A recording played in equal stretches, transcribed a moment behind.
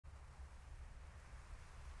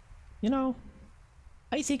You know,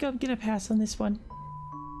 I think I'm gonna pass on this one.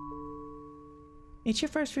 It's your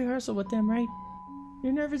first rehearsal with them, right?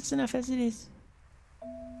 You're nervous enough as it is.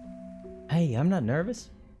 Hey, I'm not nervous.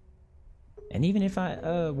 And even if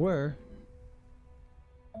I, were,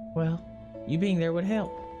 well, you being there would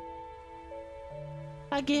help.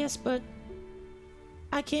 I guess, but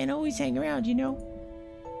I can't always hang around, you know?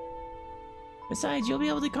 Besides, you'll be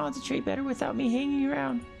able to concentrate better without me hanging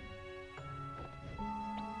around.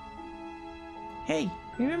 Hey,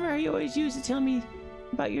 remember how you always used to tell me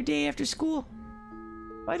about your day after school?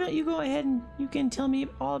 Why don't you go ahead and you can tell me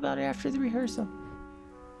all about it after the rehearsal?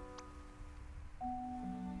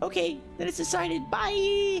 Okay, then it's decided.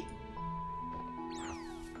 Bye!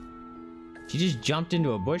 She just jumped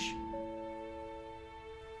into a bush?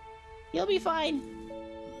 You'll be fine.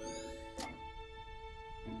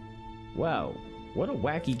 Wow, what a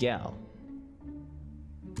wacky gal.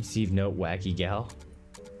 Receive note, wacky gal.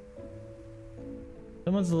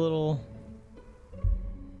 Someone's a little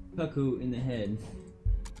cuckoo in the head.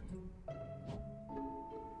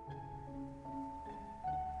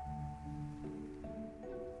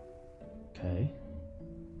 Okay.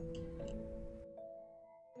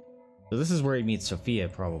 So this is where he meets Sophia,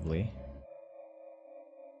 probably.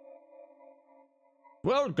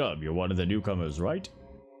 Welcome, you're one of the newcomers, right?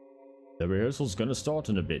 The rehearsal's gonna start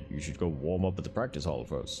in a bit. You should go warm up at the practice hall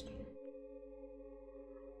first.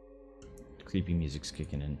 The creepy music's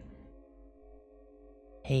kicking in.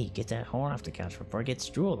 Hey, get that horn off the couch before it gets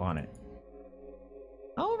drool on it.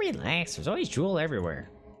 Oh, relax. There's always drool everywhere.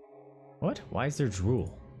 What? Why is there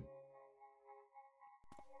drool?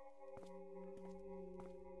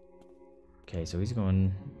 Okay, so he's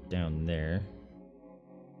going down there.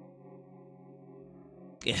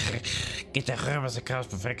 Get the horn off the couch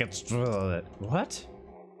before it gets drool on it. What?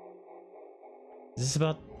 Is this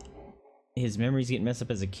about his memories getting messed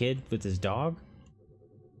up as a kid with his dog?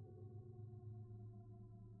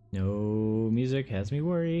 No music has me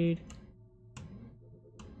worried.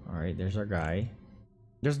 Alright, there's our guy.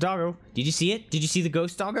 There's Doggo. Did you see it? Did you see the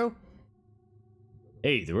ghost Doggo?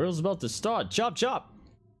 Hey, the world's about to start. Chop chop!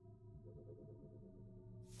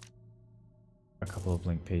 A couple of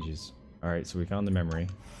blank pages. Alright, so we found the memory.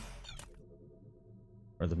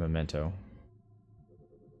 Or the memento.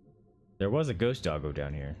 There was a ghost Doggo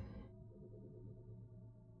down here.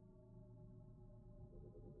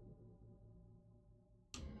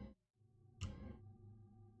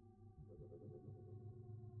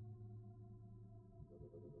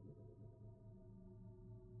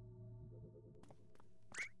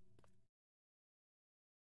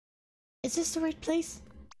 Is this the right place?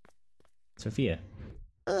 Sophia.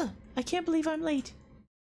 Ugh, I can't believe I'm late.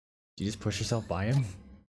 Did you just push yourself by him?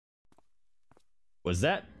 Was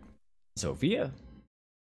that Sophia?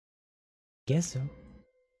 Guess so.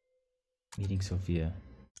 Meeting Sophia.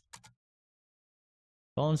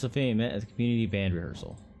 Paul and Sophia met at the community band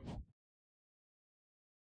rehearsal.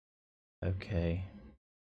 Okay.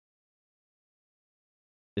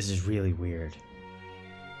 This is really weird.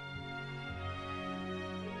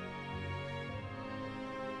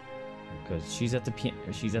 Because she's at the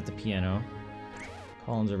piano.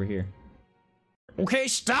 Colin's over here. Okay,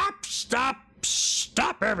 stop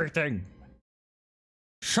everything.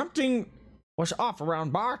 Something was off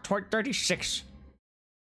around bar 36.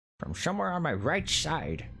 From somewhere on my right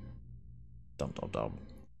side. Dum dum dum.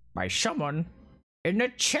 By someone in the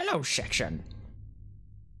cello section.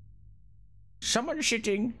 Someone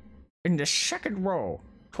sitting in the second row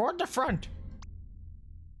toward the front.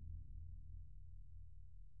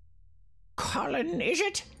 Colin, is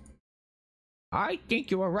it? I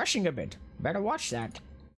think you were rushing a bit. Better watch that.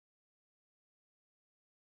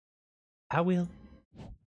 I will.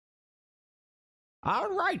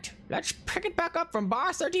 Alright, let's pick it back up from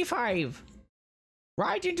bar 35.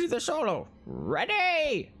 Right into the solo.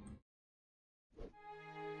 Ready!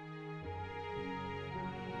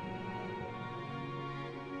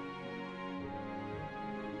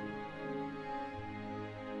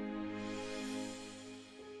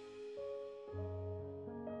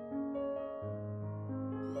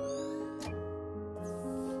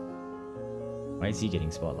 Why is he getting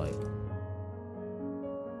spotlight?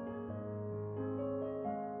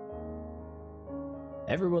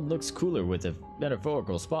 Everyone looks cooler with a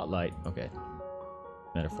metaphorical spotlight. Okay.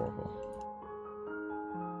 Metaphorical.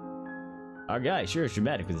 Our guy sure is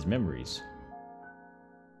dramatic with his memories.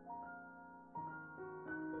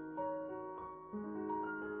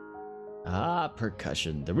 Ah,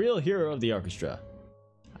 percussion. The real hero of the orchestra.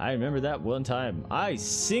 I remember that one time. I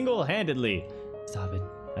single-handedly... Stop it.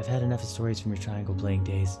 I've had enough of stories from your triangle playing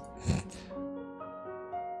days.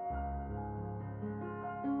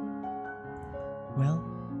 Well,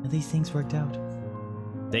 at least things worked out.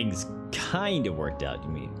 Things kinda worked out,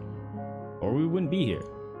 you mean? Or we wouldn't be here.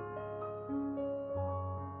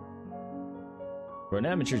 For an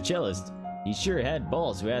amateur cellist, he sure had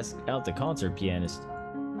balls to ask out the concert pianist.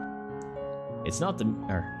 It's not the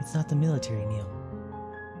military, Neil.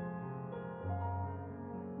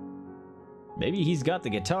 Maybe he's got the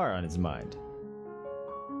guitar on his mind.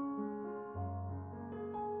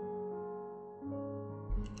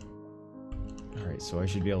 Alright, so I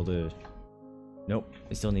should be able to... Nope,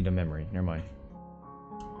 I still need a memory. Never mind.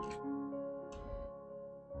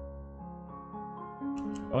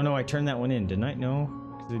 Oh no, I turned that one in, didn't I? No,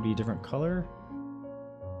 because it'd be a different color.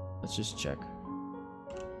 Let's just check.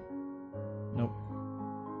 Nope.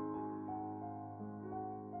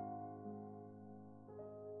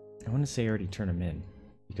 I want to say I already turned them in,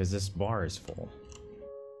 because this bar is full.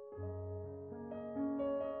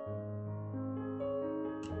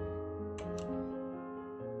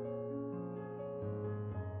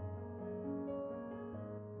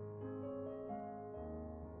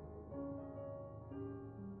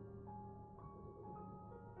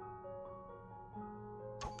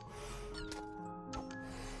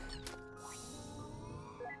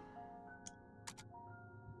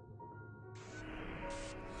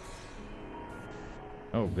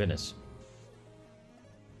 Oh goodness.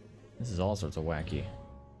 This is all sorts of wacky.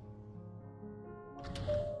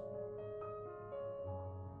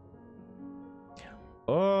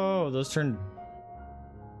 Oh, those turn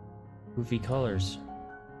goofy colors.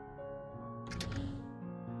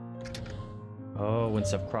 Oh, when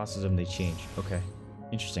stuff crosses them, they change. Okay,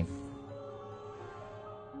 interesting.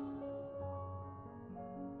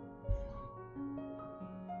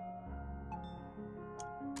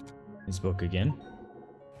 This book again.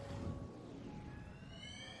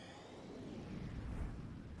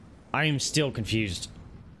 I am still confused.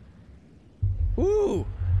 Ooh,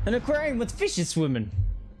 an aquarium with fishes swimming.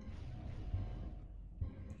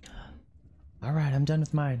 Alright, I'm done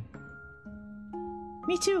with mine.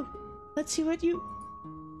 Me too. Let's see what you...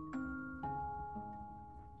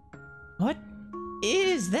 What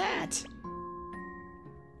is that?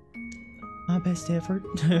 My best effort.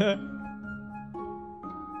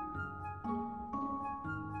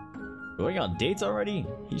 Going on dates already?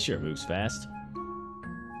 He sure moves fast.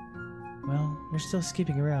 Well, we're still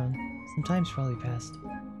skipping around. Some time's probably passed.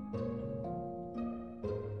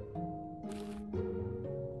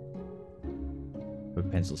 A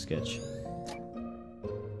pencil sketch.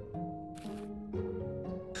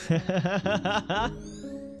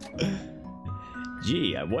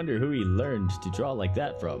 Gee, I wonder who he learned to draw like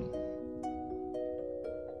that from.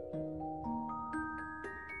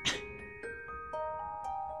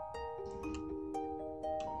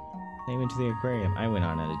 I went to the aquarium. I went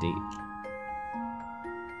on a date.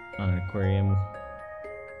 On an aquarium.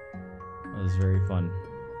 That was very fun.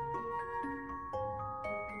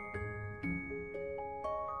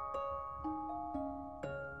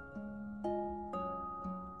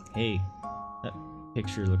 Hey, that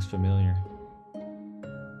picture looks familiar.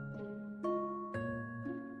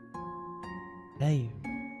 Hey,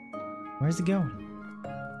 where's it going?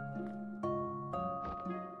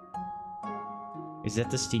 Is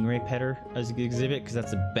that the stingray petter as exhibit? Because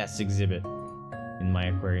that's the best exhibit in my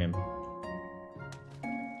aquarium.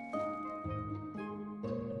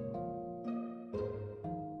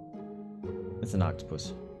 It's an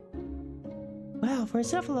octopus. Wow, for a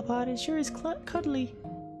cephalopod, it sure is cuddly.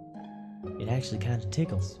 It actually kind of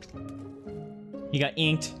tickles. He got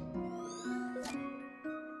inked.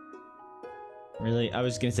 Really? I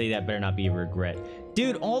was gonna say that better not be a regret.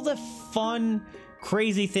 Dude, all the fun,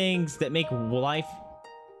 crazy things that make life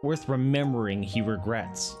worth remembering, he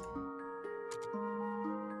regrets.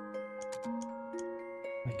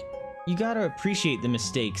 Like, you gotta appreciate the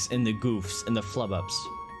mistakes and the goofs and the flub-ups.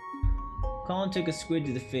 Colin took a squid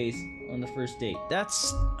to the face on the first date.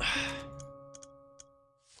 That's...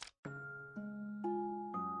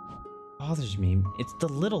 bothers me. It's the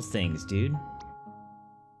little things, dude.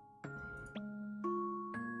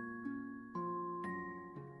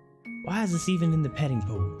 Why is this even in the petting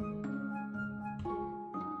pool?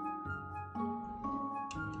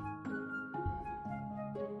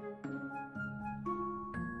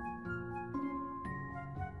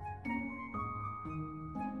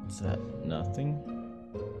 Is that nothing?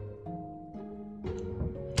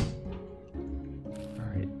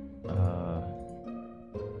 Alright,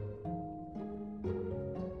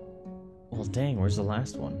 well, dang, where's the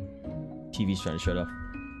last one? TV's trying to shut off.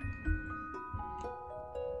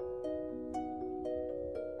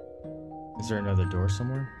 Is there another door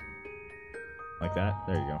somewhere? Like that?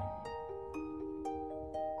 There you go.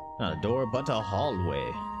 Not a door, but a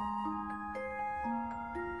hallway.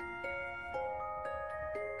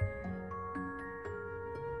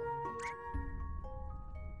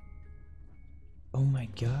 Oh my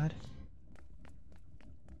god.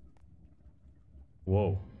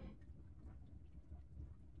 Whoa.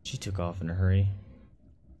 She took off in a hurry.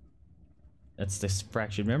 That's this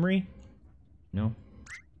fractured memory? No.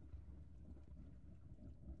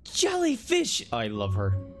 Jellyfish! I love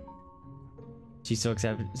her. She's so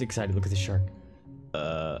excited. Look at the shark.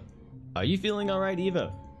 Are you feeling alright,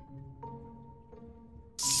 Eva?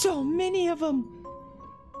 So many of them!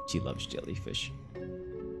 She loves jellyfish.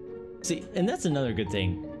 See, and that's another good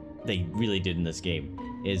thing they really did in this game,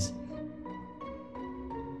 is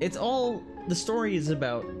it's all, the story is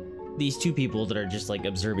about these two people that are just like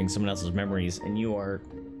observing someone else's memories, and you are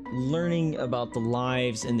learning about the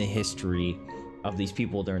lives and the history of these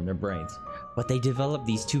people that are in their brains. But they develop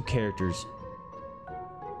these two characters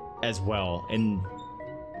as well, and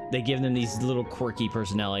they give them these little quirky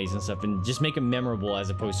personalities and stuff, and just make them memorable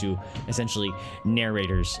as opposed to essentially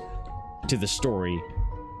narrators to the story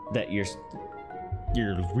that you're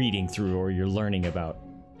reading through or you're learning about.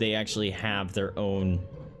 They actually have their own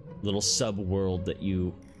little sub world that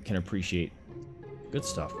you can appreciate. Good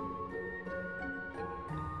stuff.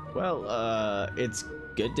 Well, it's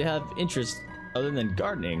good to have interest other than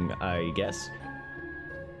gardening, I guess.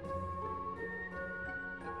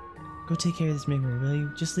 Go take care of this memory, will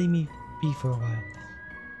you? Just leave me be for a while.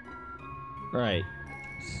 Right.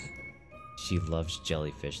 She loves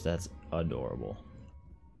jellyfish. That's adorable.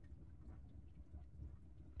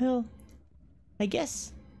 Well, I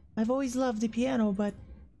guess I've always loved the piano, but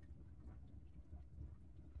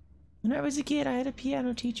when I was a kid, I had a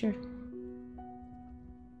piano teacher.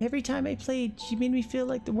 Every time I played, she made me feel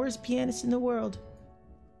like the worst pianist in the world.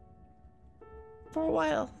 For a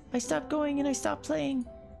while, I stopped going and I stopped playing.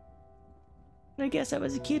 But I guess I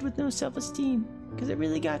was a kid with no self-esteem, because it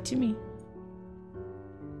really got to me.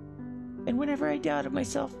 And whenever I doubted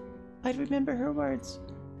myself, I'd remember her words.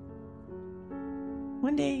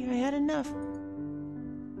 One day, I had enough,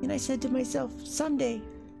 and I said to myself, someday,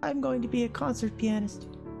 I'm going to be a concert pianist.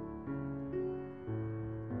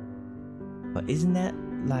 But isn't that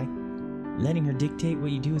like letting her dictate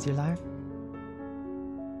what you do with your life?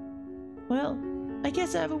 Well, I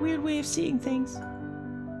guess I have a weird way of seeing things.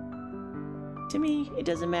 To me, it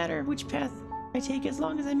doesn't matter which path I take as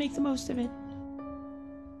long as I make the most of it.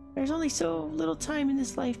 There's only so little time in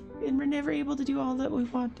this life, and we're never able to do all that we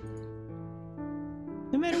want.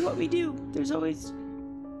 No matter what we do, there'll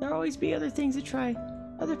always be other things to try,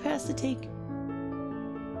 other paths to take.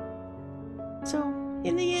 So,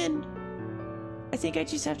 in the end, I think I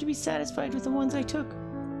just have to be satisfied with the ones I took.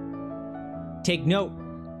 Take note.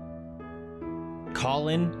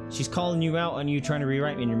 Colin, she's calling you out on you trying to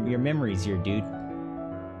rewrite your memories here, dude.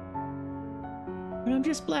 But I'm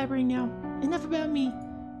just blabbering now. Enough about me.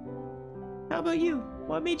 How about you?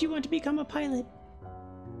 What made you want to become a pilot?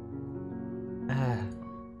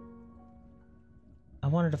 I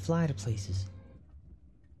wanted to fly to places.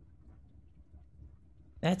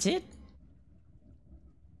 That's it?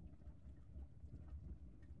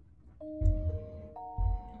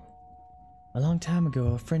 A long time ago,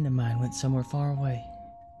 a friend of mine went somewhere far away.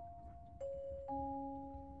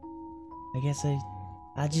 I guess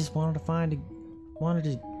I just wanted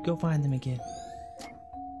to go find them again.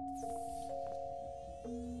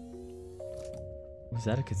 Was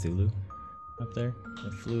that a Cthulhu up there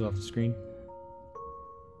that flew off the screen?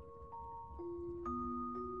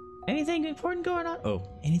 Anything important going on? Oh,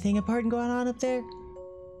 Anything important going on up there?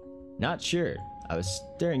 not sure. I was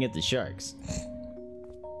staring at the sharks.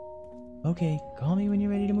 Okay, call me when you're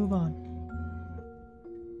ready to move on.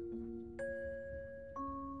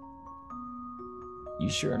 You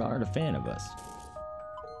sure aren't a fan of us.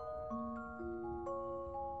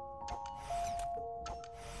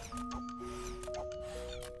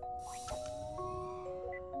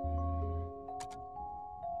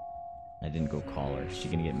 I didn't go call her. Is she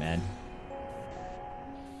gonna get mad?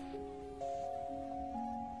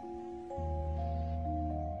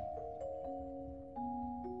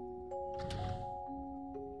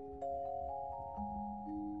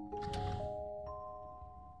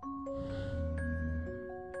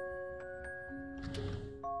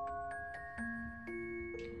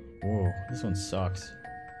 Whoa, this one sucks.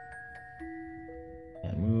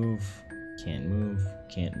 Can't move, can't move,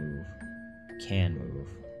 can't move, can move,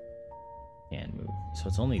 can move. So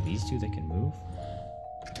it's only these two that can move?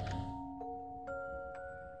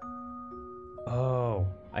 Oh,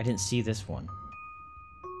 I didn't see this one.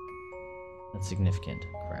 That's significant.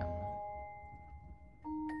 Crap.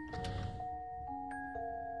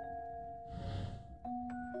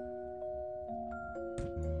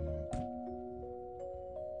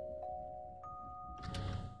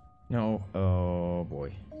 No. Oh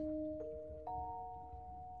boy.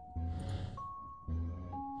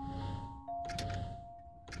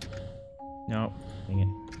 No. Dang it.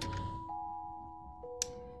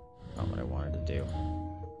 Not what I wanted to do.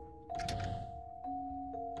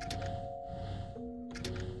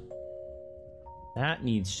 That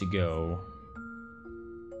needs to go.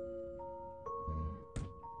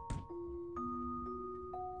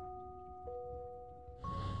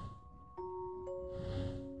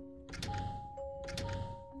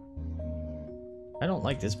 I don't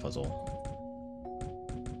like this puzzle.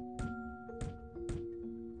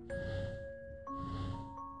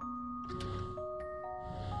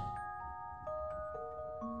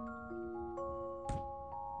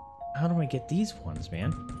 How do I get these ones,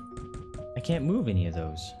 man? I can't move any of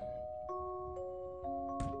those.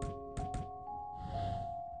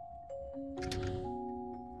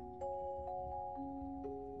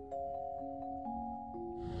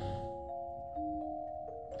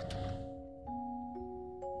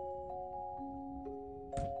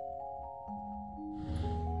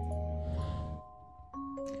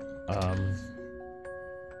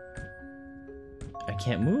 I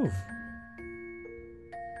can't move.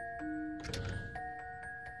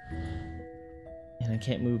 And I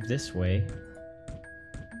can't move this way.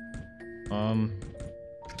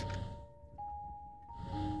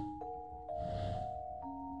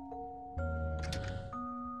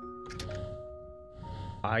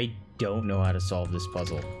 I don't know how to solve this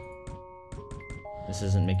puzzle. This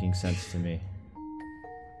isn't making sense to me.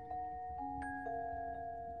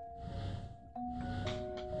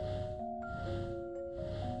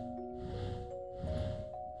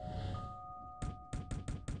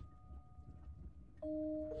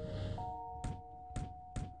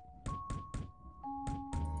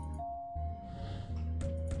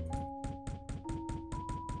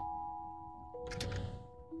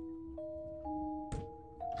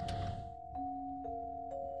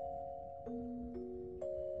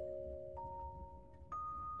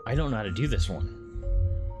 I don't know how to do this one.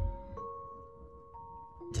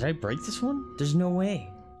 Did I break this one? There's no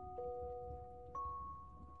way.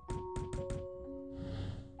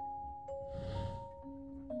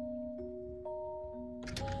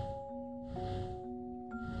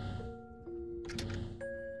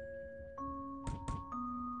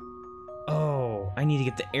 Oh, I need to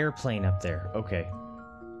get the airplane up there. Okay.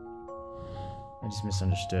 I just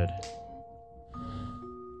misunderstood.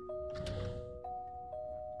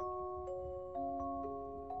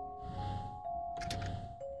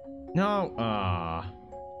 No,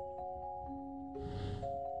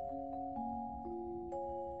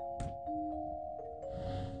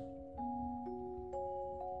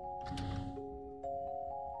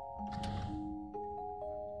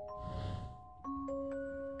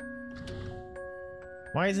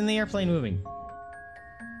 why isn't the airplane moving?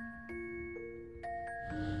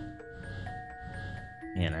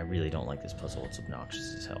 Man, I really don't like this puzzle. It's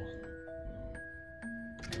obnoxious as hell.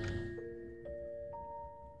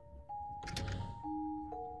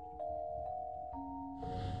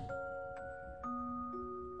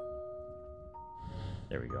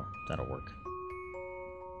 There we go. That'll work.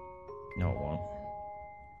 No, it won't.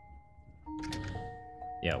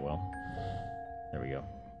 Yeah, it will. There we go.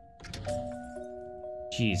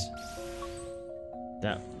 Jeez.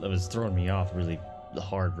 That was throwing me off really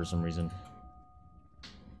hard for some reason.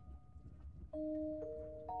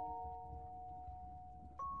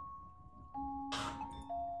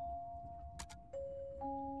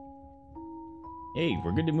 Hey,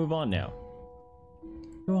 we're good to move on now.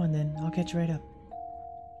 Go on then, I'll catch you right up.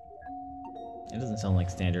 It doesn't sound like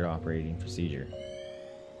standard operating procedure.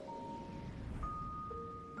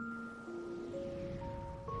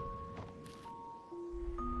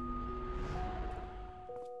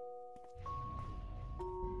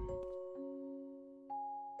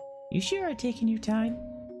 You sure are taking your time?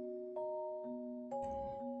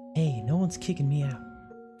 Hey, no one's kicking me out.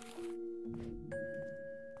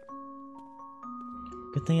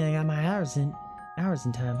 Good thing I got my hours in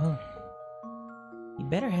time, huh? You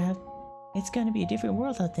better have. It's gonna be a different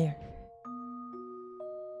world out there.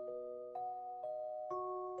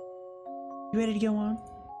 You ready to go on?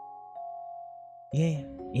 Yeah,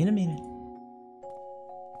 in a minute.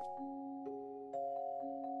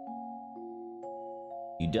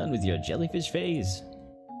 You done with your jellyfish phase?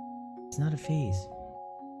 It's not a phase.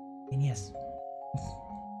 And yes.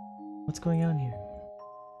 What's going on here?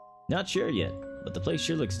 Not sure yet, but the place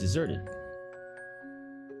sure looks deserted.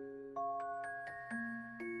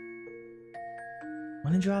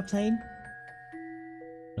 Wanna draw a plane?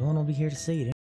 No one will be here to see it.